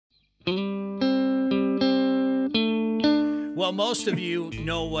Well, most of you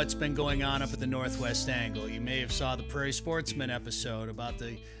know what's been going on up at the Northwest Angle. You may have saw the Prairie Sportsman episode about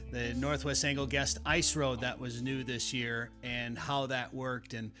the Northwest Angle guest ice road that was new this year and how that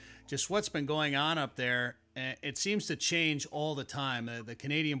worked and just what's been going on up there. It seems to change all the time. The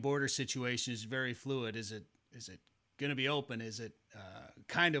Canadian border situation is very fluid. Is it going to be open? Is it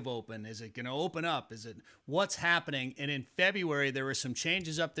kind of open? Is it going to open up? Is it what's happening? And in February, there were some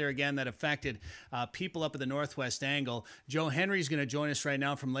changes up there again that affected people up at the Northwest Angle. Joe Henry's going to join us right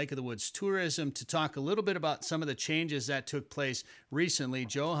now from Lake of the Woods Tourism to talk a little bit about some of the changes that took place recently.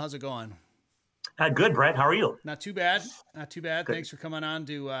 Joe, how's it going? Good, Brett. How are you? Not too bad. Not too bad. Good. Thanks for coming on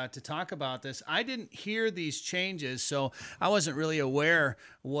to talk about this. I didn't hear these changes, so I wasn't really aware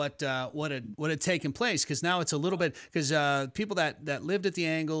what had taken place. Because now it's a little bit because people that lived at the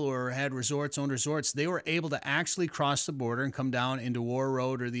Angle or had owned resorts, they were able to actually cross the border and come down into War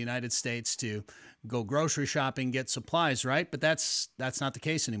Road or the United States to go grocery shopping, get supplies, right? But that's not the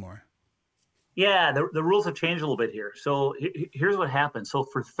case anymore. Yeah, the rules have changed a little bit here. So here's what happened. So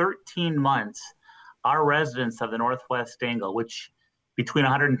for 13 months, our residents of the Northwest Angle, which between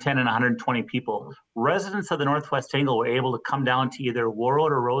 110 and 120 people, residents of the Northwest Angle were able to come down to either Warroad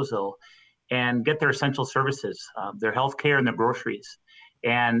or Roseau and get their essential services, their health care and their groceries.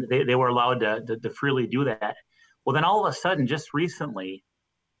 And they were allowed to freely do that. Well, then all of a sudden, just recently,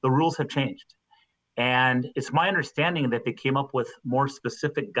 the rules have changed. And it's my understanding that they came up with more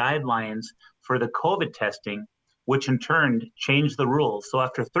specific guidelines for the COVID testing, which in turn changed the rules. So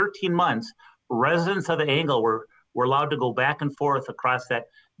after 13 months, residents of the Angle were allowed to go back and forth across that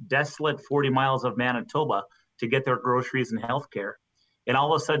desolate 40 miles of Manitoba to get their groceries and healthcare. And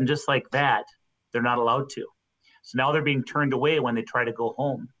all of a sudden, just like that, they're not allowed to. So now they're being turned away when they try to go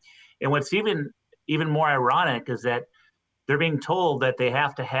home. And what's even more ironic is that they're being told that they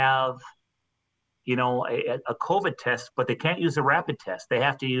have to have, a COVID test, but they can't use a rapid test. They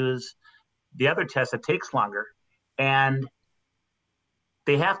have to use the other test that takes longer. And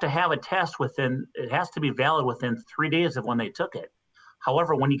they have to have a test it has to be valid within 3 days of when they took it.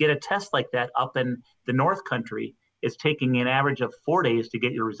 However, when you get a test like that up in the North Country, it's taking an average of 4 days to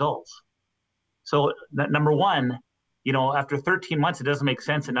get your results. So number one, after 13 months, it doesn't make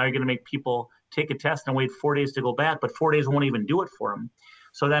sense. And now you're going to make people take a test and wait 4 days to go back, but 4 days won't even do it for them.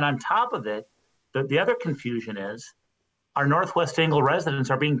 So then on top of it, the other confusion is our Northwest Angle residents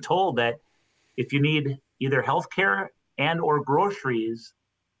are being told that if you need either healthcare and or groceries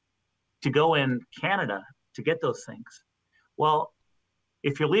to go in Canada to get those things. Well,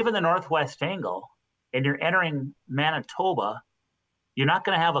 if you're leaving the Northwest Angle and you're entering Manitoba, you're not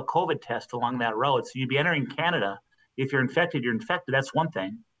going to have a COVID test along that road. So you'd be entering Canada. If you're infected, you're infected. That's one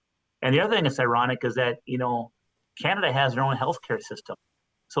thing. And the other thing that's ironic is that, Canada has their own healthcare system.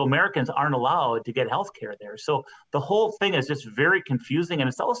 So Americans aren't allowed to get healthcare there. So the whole thing is just very confusing. And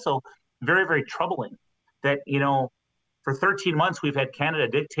it's also very, very troubling that, for 13 months, we've had Canada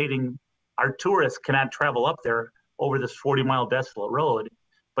dictating our tourists cannot travel up there over this 40-mile desolate road.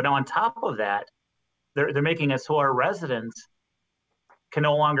 But now on top of that, they're making it so our residents can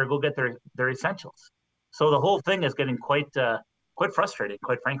no longer go get their essentials. So the whole thing is getting quite frustrating,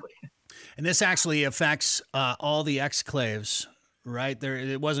 quite frankly. And this actually affects all the exclaves, right?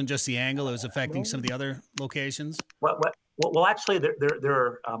 It wasn't just the Angle; it was affecting some of the other locations. Well, actually, there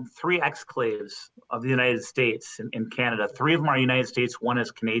are 3 exclaves of the United States in Canada. 3 of them are United States, 1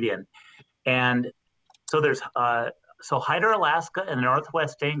 is Canadian. And so there's Hyder, Alaska, and the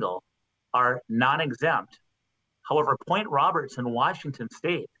Northwest Angle are non-exempt. However, Point Roberts in Washington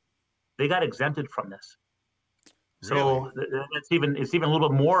State, they got exempted from this. So it's even a little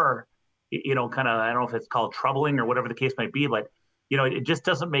bit more, kind of, I don't know if it's called troubling or whatever the case might be, but it just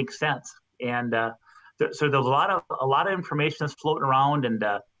doesn't make sense. And so there's a lot of information that's floating around, and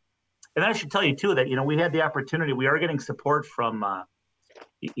I should tell you too that we had the opportunity. We are getting support from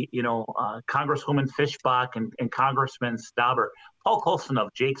Congresswoman Fishbach and Congressman Stauber. Paul Colson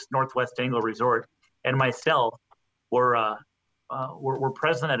of Jake's Northwest Angle Resort and myself were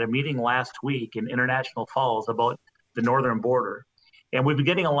present at a meeting last week in International Falls about the northern border, and we've been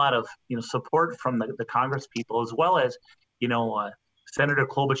getting a lot of support from the Congress people as well as Senator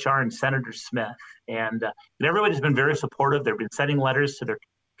Klobuchar and Senator Smith, and everybody's been very supportive. They've been sending letters to their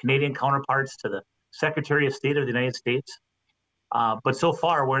Canadian counterparts, to the Secretary of State of the United States. But so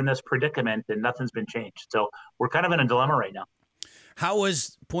far, we're in this predicament and nothing's been changed. So we're kind of in a dilemma right now. How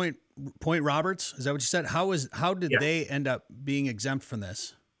was Point Roberts? Is that what you said? How did they end up being exempt from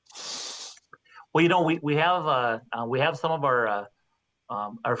this? Well, we have some of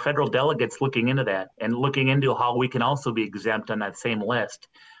our federal delegates looking into that and looking into how we can also be exempt on that same list.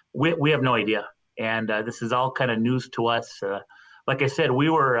 We have no idea. And this is all kind of news to us. Like I said, we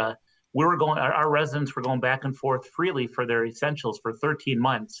were going, our residents were going back and forth freely for their essentials for 13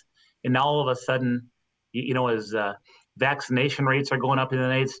 months. And now all of a sudden, as vaccination rates are going up in the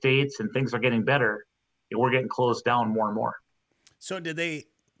United States and things are getting better, we're getting closed down more and more. So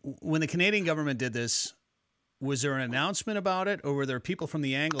when the Canadian government did this, was there an announcement about it, or were there people from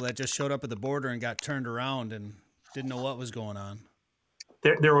the angle that just showed up at the border and got turned around and didn't know what was going on?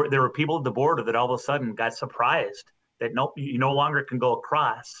 There were people at the border that all of a sudden got surprised that you no longer can go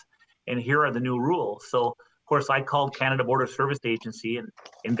across, and here are the new rules. So of course I called Canada Border Service Agency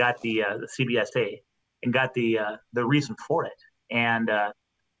and got the CBSA and got the reason for it. And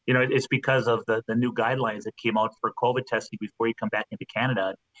it's because of the new guidelines that came out for COVID testing before you come back into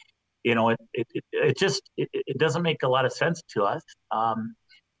Canada. It doesn't make a lot of sense to us.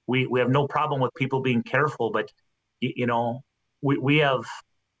 We have no problem with people being careful, but we have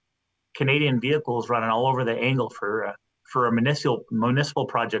Canadian vehicles running all over the angle for a municipal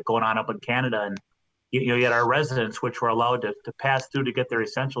project going on up in Canada, and you had our residents, which were allowed to pass through to get their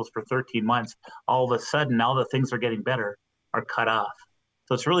essentials for 13 months. All of a sudden, now that things are getting better, are cut off.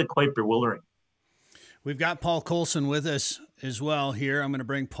 So it's really quite bewildering. We've got Paul Colson with us as well here. I'm going to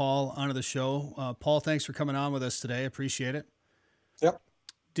bring Paul onto the show. Paul, thanks for coming on with us today. Appreciate it. Yep.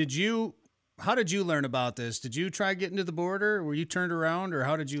 How did you learn about this? Did you try getting to the border? Were you turned around, or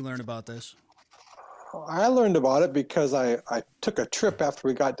how did you learn about this? I learned about it because I took a trip after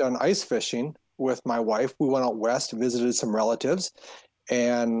we got done ice fishing with my wife. We went out west, visited some relatives,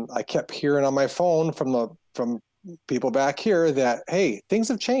 and I kept hearing on my phone from people back here that, hey, things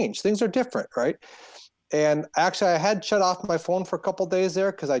have changed. Things are different, right? And actually, I had shut off my phone for a couple of days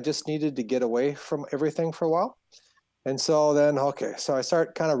there because I just needed to get away from everything for a while. And so then, so I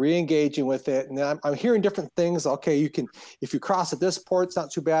start kind of re-engaging with it, and then I'm hearing different things. Okay, if you cross at this port, it's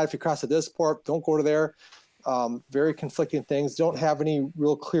not too bad. If you cross at this port, don't go to there. Very conflicting things. Don't have any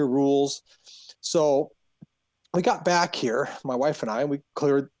real clear rules. So we got back here, my wife and I, we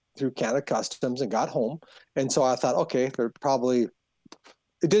cleared through Canada Customs and got home. And so I thought, okay,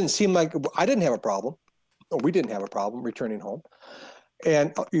 it didn't seem like I didn't have a problem. We didn't have a problem returning home.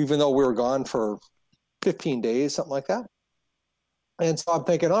 And even though we were gone for 15 days, something like that. And so I'm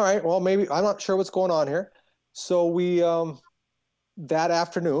thinking, all right, well, maybe I'm not sure what's going on here. So we, that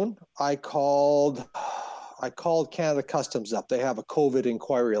afternoon, I called Canada Customs up. They have a COVID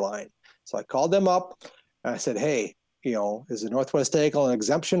inquiry line. So I called them up and I said, hey, is the Northwest Angle an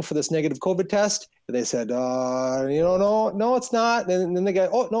exemption for this negative COVID test? And they said, no, it's not. And then they go,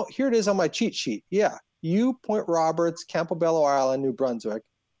 oh, no, here it is on my cheat sheet. Yeah, you, Point Roberts, Campobello Island, New Brunswick,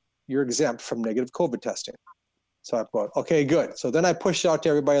 you're exempt from negative COVID testing. So I thought, okay, good. So then I pushed out to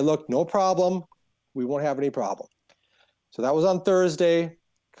everybody, look, no problem. We won't have any problem. So that was on Thursday.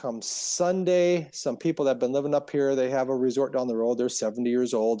 Come Sunday, some people that have been living up here, they have a resort down the road. They're 70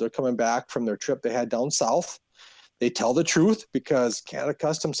 years old. They're coming back from their trip they had down south. They tell the truth because Canada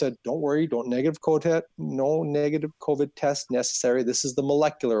Customs said, don't worry, no negative COVID test necessary. This is the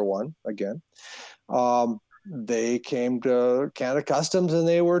molecular one again. They came to Canada Customs and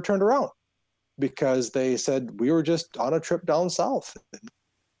they were turned around because they said we were just on a trip down south.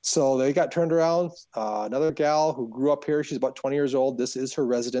 So they got turned around. Another gal who grew up here, she's about 20 years old. This is her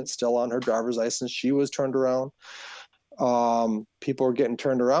residence still on her driver's license. She was turned around. People were getting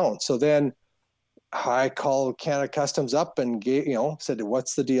turned around. So then I called Canada Customs up and said,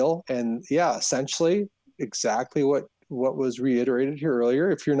 what's the deal? And yeah, essentially exactly what was reiterated here earlier.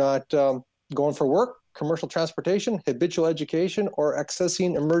 If you're not going for work, commercial transportation, habitual education, or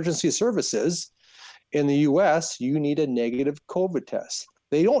accessing emergency services in the U.S., you need a negative COVID test.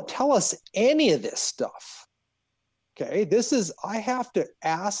 They don't tell us any of this stuff. Okay, I have to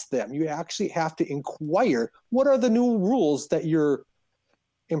ask them. You actually have to inquire, what are the new rules that you're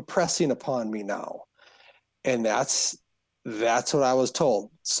impressing upon me now? And that's what I was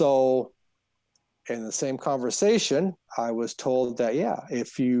told. So in the same conversation, I was told that, yeah,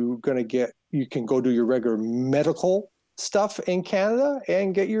 if you're going to you can go do your regular medical stuff in Canada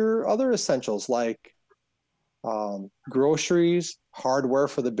and get your other essentials like groceries, hardware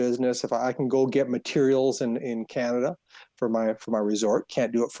for the business. If I can go get materials in Canada for my resort,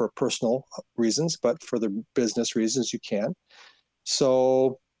 can't do it for personal reasons, but for the business reasons you can.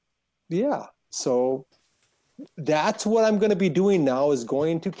 So yeah, so that's what I'm going to be doing now, is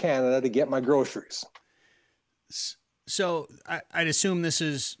going to Canada to get my groceries. So I'd assume this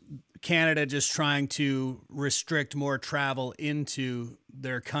is Canada just trying to restrict more travel into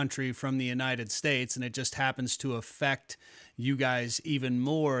their country from the United States, and it just happens to affect you guys even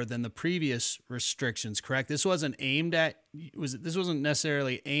more than the previous restrictions, correct? This wasn't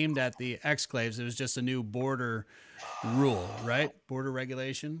necessarily aimed at the exclaves. It was just a new border rule, right? Border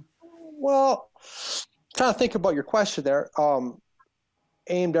regulation. Well, trying to think about your question there.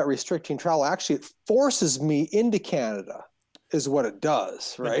 Aimed at restricting travel, actually it forces me into Canada is what it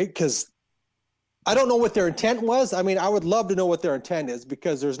does, right? Because I don't know what their intent was. I mean, I would love to know what their intent is,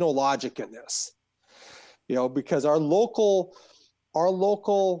 because there's no logic in this, because our local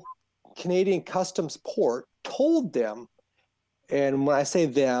Canadian Customs port told them, and when I say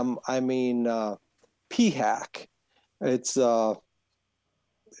them, I mean PHAC. It's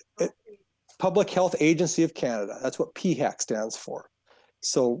Public Health Agency of Canada. That's what PHAC stands for.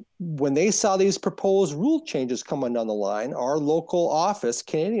 So when they saw these proposed rule changes coming down the line, our local office,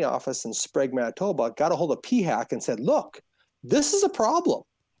 Canadian office in Sprague, Manitoba, got a hold of PHAC and said, look, this is a problem.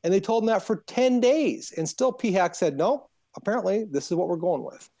 And they told them that for 10 days. And still PHAC said, no, apparently this is what we're going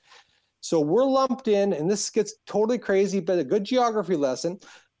with. So we're lumped in, and this gets totally crazy, but a good geography lesson.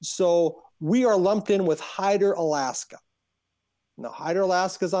 So we are lumped in with Hyder, Alaska. Now, Hyder,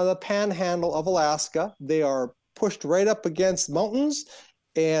 Alaska is on the panhandle of Alaska. They are pushed right up against mountains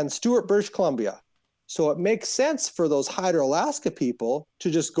and Stewart, British Columbia. So it makes sense for those Hyder, Alaska people to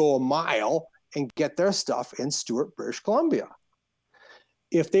just go a mile and get their stuff in Stewart, British Columbia.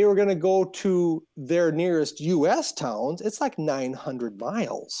 If they were going to go to their nearest U.S. towns, it's like 900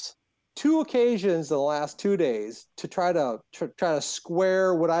 miles. 2 occasions in the last 2 days to try to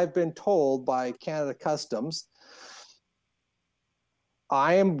square what I've been told by Canada Customs.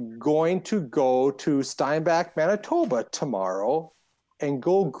 I am going to go to Steinbach, Manitoba tomorrow and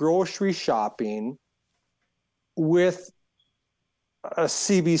go grocery shopping with a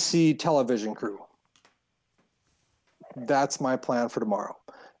CBC television crew. That's my plan for tomorrow,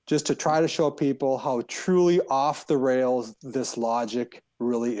 just to try to show people how truly off the rails this logic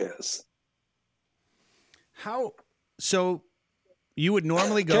really is. How? So you would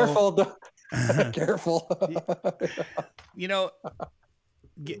normally go... Careful. Careful.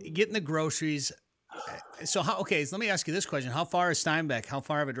 Getting the groceries. So so let me ask you this question. How far is Steinbach? How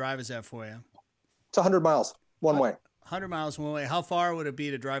far of a drive is that for you? It's 100 miles one way. 100 miles one way. How far would it be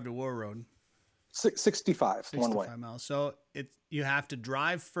to drive to War Road? 65 one way. 65 miles. So you have to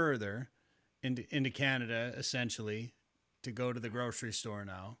drive further into Canada, essentially, to go to the grocery store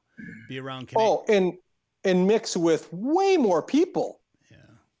now. Be around Canada. Oh, and mix with way more people. Yeah.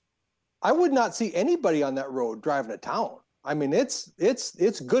 I would not see anybody on that road driving to town. I mean, it's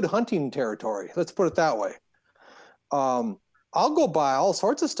good hunting territory. Let's put it that way. I'll go buy all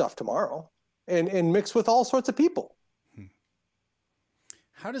sorts of stuff tomorrow and mix with all sorts of people.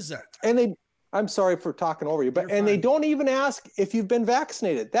 How does that? And I'm sorry for talking over you, but they don't even ask if you've been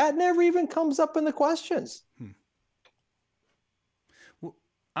vaccinated. That never even comes up in the questions. Well,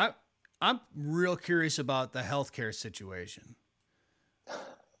 I'm real curious about the healthcare situation.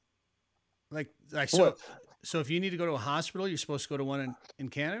 Like so. What? So if you need to go to a hospital, you're supposed to go to one in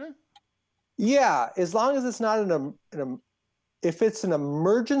Canada? Yeah, as long as it's not if it's an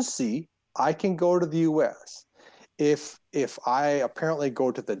emergency, I can go to the U.S. If I apparently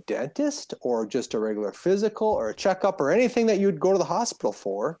go to the dentist or just a regular physical or a checkup or anything that you'd go to the hospital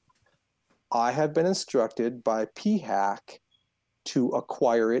for, I have been instructed by PHAC to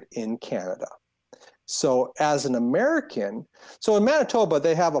acquire it in Canada. So as an American, so in Manitoba,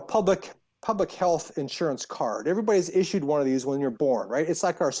 they have a public health insurance card. Everybody's issued one of these when you're born, right? It's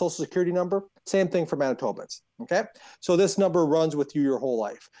like our social security number. Same thing for Manitobans, okay? So this number runs with you your whole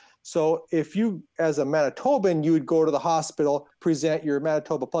life. So if you, as a Manitoban, you would go to the hospital, present your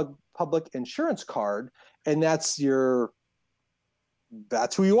Manitoba public insurance card, and that's who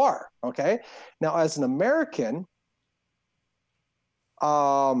you are, okay? Now, as an American,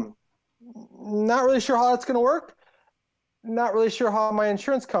 not really sure how that's going to work. Not really sure how my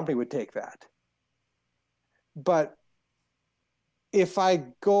insurance company would take that. But if I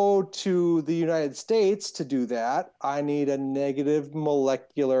go to the United States to do that, I need a negative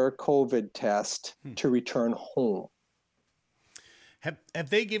molecular COVID test to return home.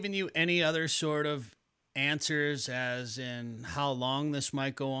 Have they given you any other sort of answers, as in how long this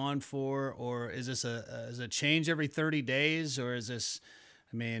might go on for, or is this a change every 30 days, or is this,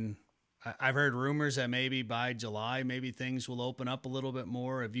 I mean, I've heard rumors that maybe by July, maybe things will open up a little bit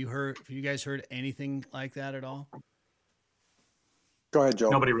more. Have you guys heard anything like that at all? Go ahead, Joe.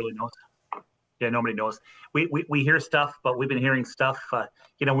 Nobody really knows. Yeah, nobody knows. We hear stuff, but we've been hearing stuff.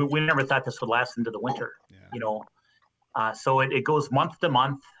 We never thought this would last into the winter. Yeah. So it goes month to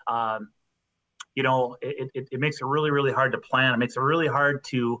month. it makes it really, really hard to plan. It makes it really hard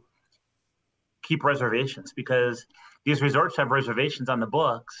to keep reservations because these resorts have reservations on the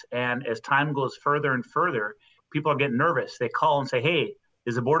books. And as time goes further and further, people are getting nervous. They call and say, hey,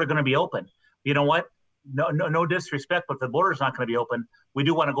 is the border going to be open? You know what? No disrespect, but the border's not going to be open. We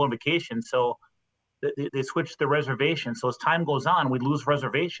do want to go on vacation. So they switch the reservation. So as time goes on, we lose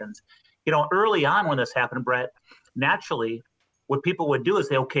reservations. Early on when this happened, Brett, naturally, what people would do is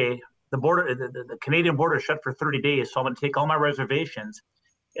say, okay, the Canadian border is shut for 30 days. So I'm going to take all my reservations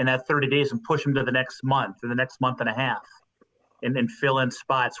in that 30 days and push them to the next month or the next month and a half and fill in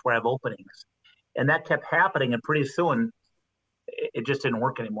spots where I have openings. And that kept happening. And pretty soon it just didn't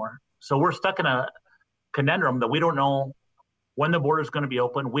work anymore. So we're stuck in a conundrum that we don't know when the border is going to be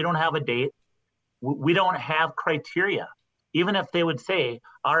open. We don't have a date. We don't have criteria. Even if they would say,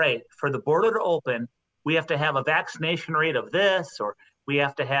 all right, for the border to open, we have to have a vaccination rate of this, or we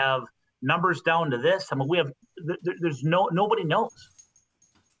have to have numbers down to this. I mean, nobody knows.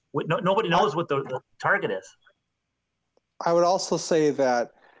 Nobody knows what the target is. I would also say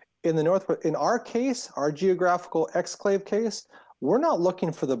that in the Northwest, in our case, our geographical exclave case, we're not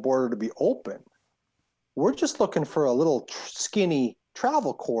looking for the border to be open. We're just looking for a little skinny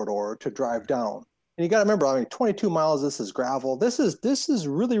travel corridor to drive down. And you got to remember, 22 miles, this is gravel. This is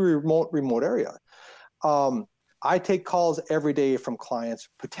really remote area. I take calls every day from clients,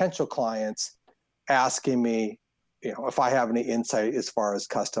 potential clients, asking me, if I have any insight as far as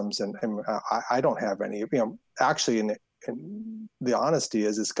customs, and I don't have any. Actually, and the honesty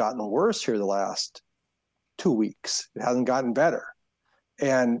is, it's gotten worse here the last 2 weeks. It hasn't gotten better,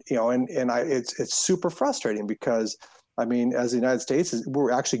 and it's super frustrating because, as the United States,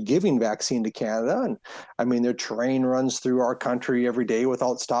 we're actually giving vaccine to Canada, and their train runs through our country every day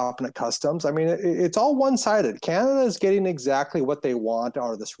without stopping at customs. It's all one-sided. Canada is getting exactly what they want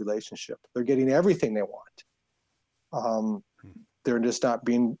out of this relationship. They're getting everything they want. They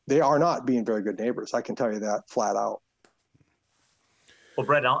are not being very good neighbors. I can tell you that flat out. Well,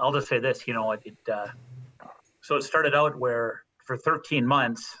 Brett, I'll just say this. So it started out where for 13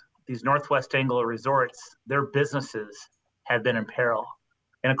 months, these Northwest Anglo resorts, their businesses had been in peril.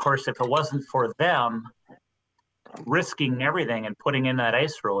 And of course, if it wasn't for them risking everything and putting in that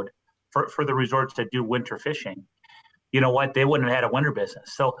ice road for the resorts that do winter fishing, you know what? They wouldn't have had a winter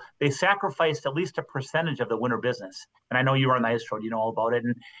business. So they sacrificed at least a percentage of the winter business. And I know you were on the ice road, you know all about it.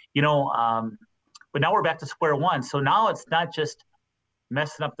 And, but now we're back to square one. So now it's not just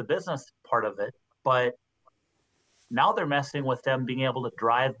messing up the business part of it, but now they're messing with them being able to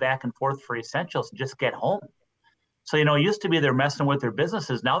drive back and forth for essentials and just get home. So, it used to be they're messing with their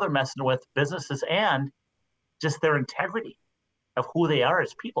businesses. Now they're messing with businesses and just their integrity of who they are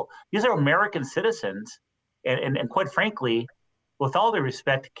as people. These are American citizens. And quite frankly, with all due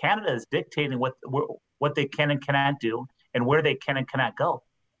respect, Canada is dictating what they can and cannot do and where they can and cannot go.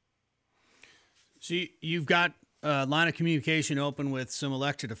 So you've got a line of communication open with some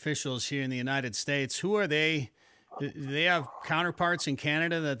elected officials here in the United States. Who are they? Do they have counterparts in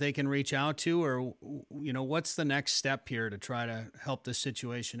Canada that they can reach out to, or what's the next step here to try to help this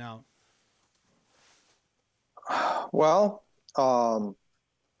situation out? Well,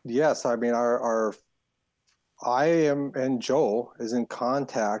 yes. I am, and Joe is in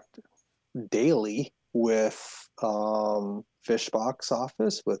contact daily with Fishbach's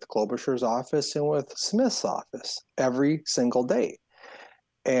office, with Klobuchar's office, and with Smith's office every single day,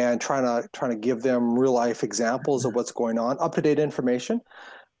 and trying to give them real life examples of what's going on, up to date information.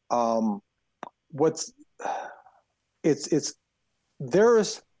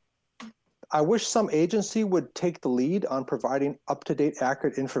 I wish some agency would take the lead on providing up to date,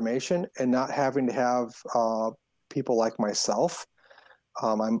 accurate information, and not having to have people like myself.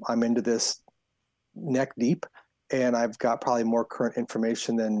 I'm into this neck deep, and I've got probably more current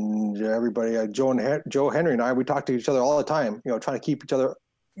information than everybody. Joe Henry and I, we talk to each other all the time, trying to keep each other,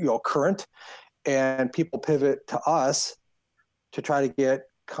 current, and people pivot to us to try to get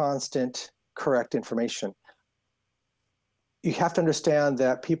constant, correct information. You have to understand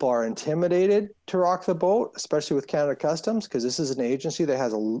that people are intimidated to rock the boat, especially with Canada Customs, because this is an agency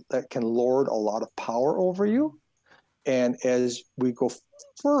that can lord a lot of power over you. And as we move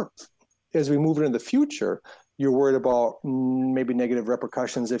into the future, you're worried about maybe negative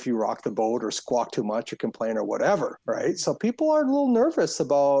repercussions if you rock the boat or squawk too much or complain or whatever, right? So people are a little nervous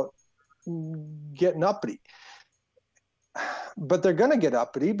about getting uppity. But they're going to get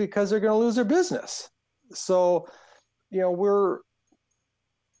uppity because they're going to lose their business. So, I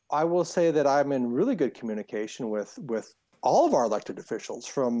will say that I'm in really good communication with all of our elected officials,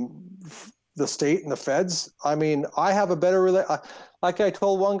 from the state and the feds. I mean, I have a better like I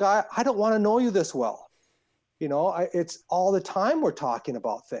told one guy, I don't want to know you this well. You know, it's all the time we're talking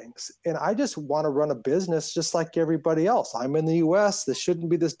about things. And I just want to run a business just like everybody else. I'm in the US. This shouldn't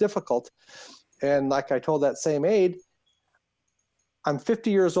be this difficult. And like I told that same aide, I'm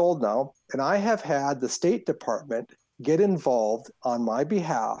 50 years old now, and I have had the State Department get involved on my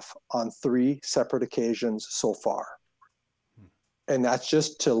behalf on 3 separate occasions so far. And that's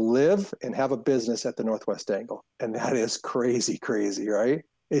just to live and have a business at the Northwest Angle. And that is crazy, crazy, right?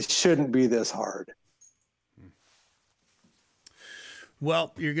 It shouldn't be this hard.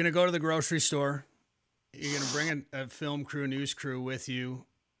 Well, you're going to go to the grocery store. You're going to bring a film crew, news crew with you.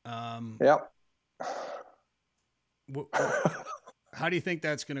 Yep. How do you think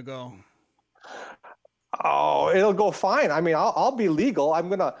that's going to go? Oh, it'll go fine. I mean, I'll be legal. I'm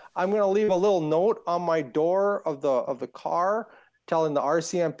gonna leave a little note on my door of the car telling the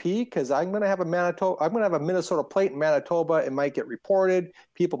RCMP, because I'm gonna have a Minnesota plate in Manitoba. It might get reported.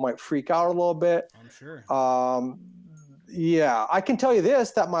 People might freak out a little bit. I'm sure. Yeah, I can tell you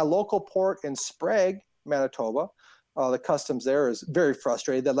this, that my local port in Sprague, Manitoba, the customs there is very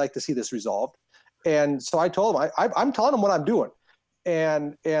frustrated. They'd like to see this resolved. And so I told them, I'm telling them what I'm doing.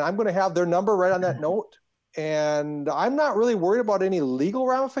 And I'm going to have their number right on that note. And I'm not really worried about any legal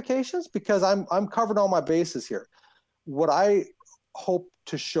ramifications because I'm covering all my bases here. What I hope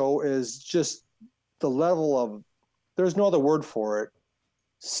to show is just the level of, there's no other word for it,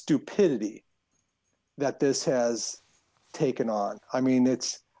 stupidity that this has taken on. I mean,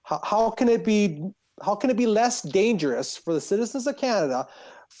 it's how can it be less dangerous for the citizens of Canada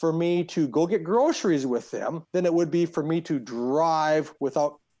for me to go get groceries with them than it would be for me to drive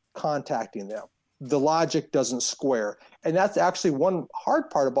without contacting them? The logic doesn't square. And that's actually one hard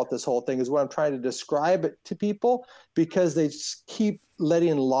part about this whole thing, is when I'm trying to describe it to people, because they just keep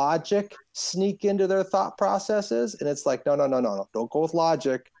letting logic sneak into their thought processes. And it's like, no, don't go with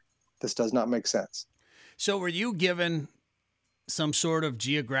logic. This does not make sense. So were you given some sort of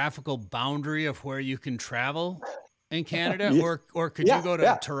geographical boundary of where you can travel in Canada? Yeah. Or could you go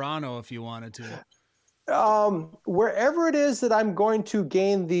to Toronto if you wanted to? Wherever it is that I'm going to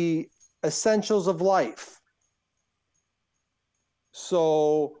gain the essentials of life.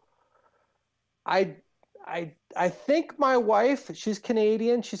 So I think my wife, she's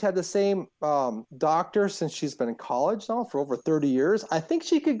Canadian. She's had the same doctor since she's been in college now for over 30 years. I think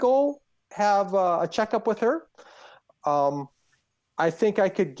she could go have a checkup with her. I think I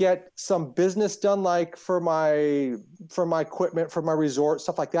could get some business done, like for my equipment, for my resort,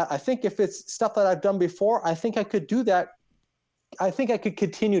 stuff like that. I think if it's stuff that I've done before, I think I could do that. I think I could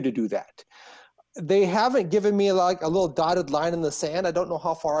continue to do that. They haven't given me like a little dotted line in the sand. I don't know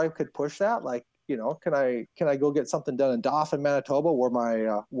how far I could push that. Like, you know, can I go get something done in Dauphin, Manitoba, where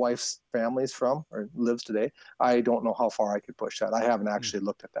my wife's family's from or lives today? I don't know how far I could push that. I haven't actually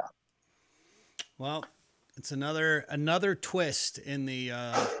looked at that. Well, it's another twist in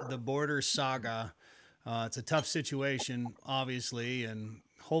the border saga. It's a tough situation, obviously, and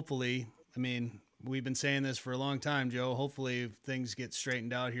hopefully, I mean, we've been saying this for a long time, Joe. Hopefully things get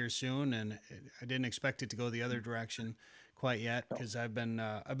straightened out here soon, and I didn't expect it to go the other direction quite yet, because I've been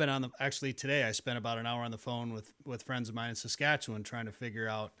on actually today I spent about an hour on the phone with friends of mine in Saskatchewan trying to figure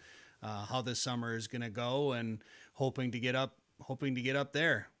out how this summer is going to go, and hoping to get up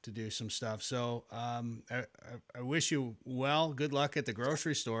there to do some stuff. So I wish you well. Good luck at the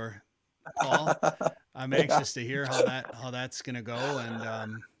grocery store, Paul. I'm anxious to hear how that's going to go,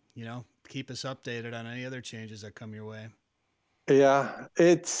 and you know, keep us updated on any other changes that come your way. Yeah,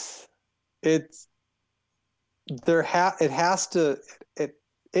 it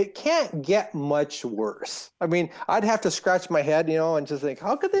can't get much worse. I mean, I'd have to scratch my head, you know, and just think,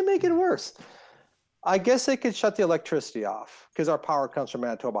 how could they make it worse? I guess they could shut the electricity off because our power comes from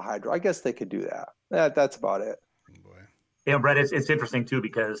Manitoba Hydro. I guess they could do that. That's about it. Oh boy. Yeah, Brett, it's interesting too,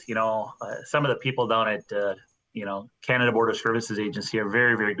 because, you know, some of the people down at, you know, Canada Border Services Agency are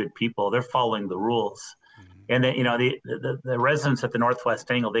very, very good people. They're following the rules. Mm-hmm. And then, you know, the residents at the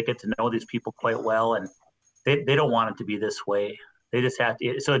Northwest Angle, they get to know these people quite well, and they don't want it to be this way. They just have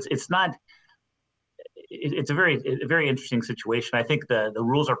to. So it's a very interesting situation. I think the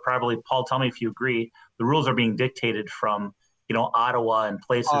rules are probably, Paul, tell me if you agree, the rules are being dictated from, you know, Ottawa and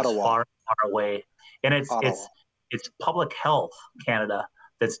places far away. And it's public health Canada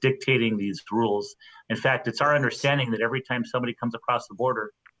that's dictating these rules. In fact, it's our understanding that every time somebody comes across the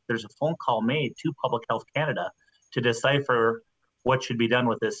border, there's a phone call made to Public Health Canada to decipher what should be done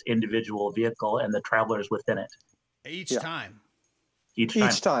with this individual vehicle and the travelers within it. Each time.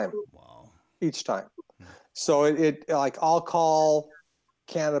 Wow. Each time. So it like I'll call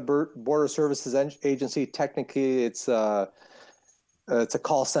Canada Border Services Agency. Technically, it's a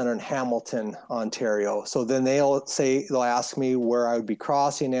call center in Hamilton, Ontario. So then they'll ask me where I would be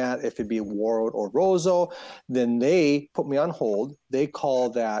crossing at, if it'd be Warroad or Roseau. Then they put me on hold. They call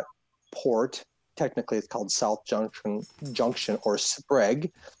that port. Technically, it's called South Junction or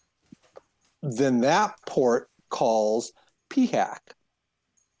Sprague. Then that port calls PHAC.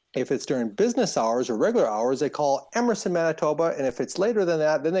 If it's during business hours or regular hours, they call Emerson, Manitoba. And if it's later than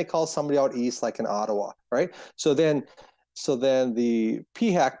that, then they call somebody out east, like in Ottawa, right? So then the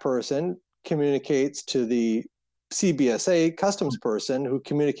PHAC person communicates to the CBSA customs person, who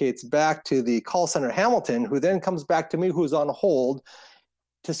communicates back to the call center Hamilton, who then comes back to me, who's on hold,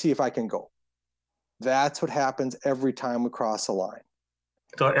 to see if I can go. That's what happens every time we cross the line.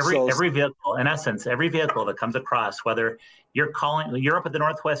 So every vehicle, in essence, every vehicle that comes across, whether you're up at the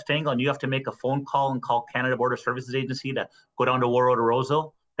Northwest Angle and you have to make a phone call and call Canada Border Services Agency to go down to Warroad or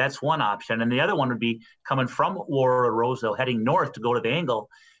Roseau, that's one option. And the other one would be coming from Warroad or Roseau, heading north to go to the Angle.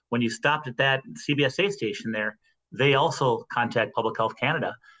 When you stopped at that CBSA station there, they also contact Public Health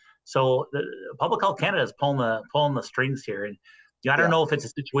Canada. So the Public Health Canada is pulling the strings here. And I don't know if it's a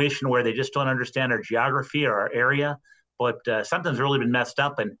situation where they just don't understand our geography or our area, but something's really been messed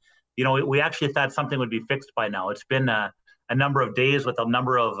up. And, we actually thought something would be fixed by now. It's been a number of days with a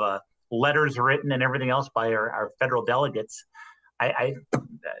number of letters written and everything else by our federal delegates.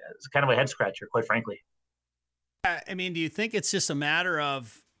 It's kind of a head scratcher, quite frankly. I mean, do you think it's just a matter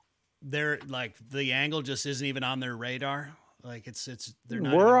of the Angle just isn't even on their radar? Like they're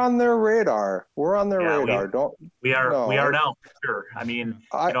not. We're on their radar. We're on their radar. We are now for sure. I mean,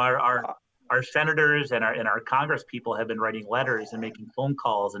 our senators and our Congress people have been writing letters and making phone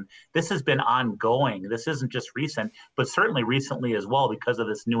calls, and this has been ongoing. This isn't just recent, but certainly recently as well because of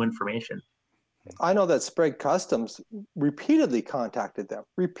this new information. I know that Sprague Customs repeatedly contacted them,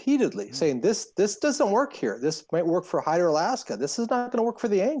 saying this doesn't work here. This might work for Hyder, Alaska. This is not going to work for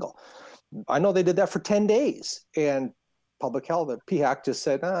the Angle. I know they did that for 10 days, and Public Health at PHAC just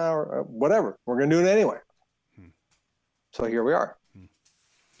said, whatever, we're going to do it anyway. So here we are.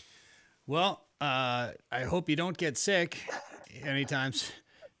 Well, I hope you don't get sick anytime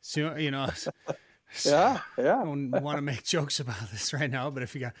soon. Yeah. I don't want to make jokes about this right now, but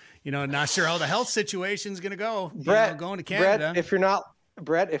if you got, not sure how the health situation's going to go. Brett, going to Canada.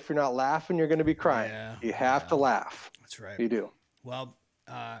 Brett, if you're not laughing, you're going to be crying. Yeah, you have to laugh. That's right. You do. Well,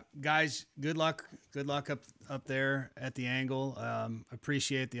 guys, good luck up there at the Angle.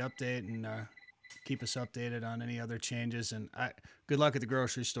 Appreciate the update, and keep us updated on any other changes. And good luck at the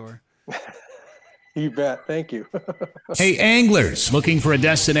grocery store. You bet. Thank you. Hey, anglers, looking for a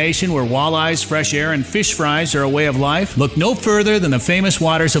destination where walleyes, fresh air, and fish fries are a way of life? Look no further than the famous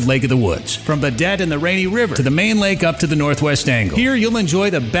waters of Lake of the Woods. From Badette and the Rainy River to the main lake up to the Northwest Angle. Here you'll enjoy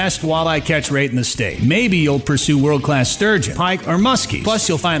the best walleye catch rate in the state. Maybe you'll pursue world-class sturgeon, pike, or muskies. Plus,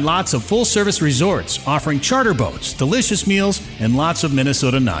 you'll find lots of full-service resorts offering charter boats, delicious meals, and lots of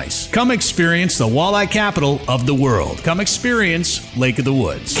Minnesota nice. Come experience the walleye capital of the world. Come experience Lake of the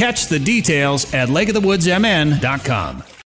Woods. Catch the details at lakeofthewoodsmn.com.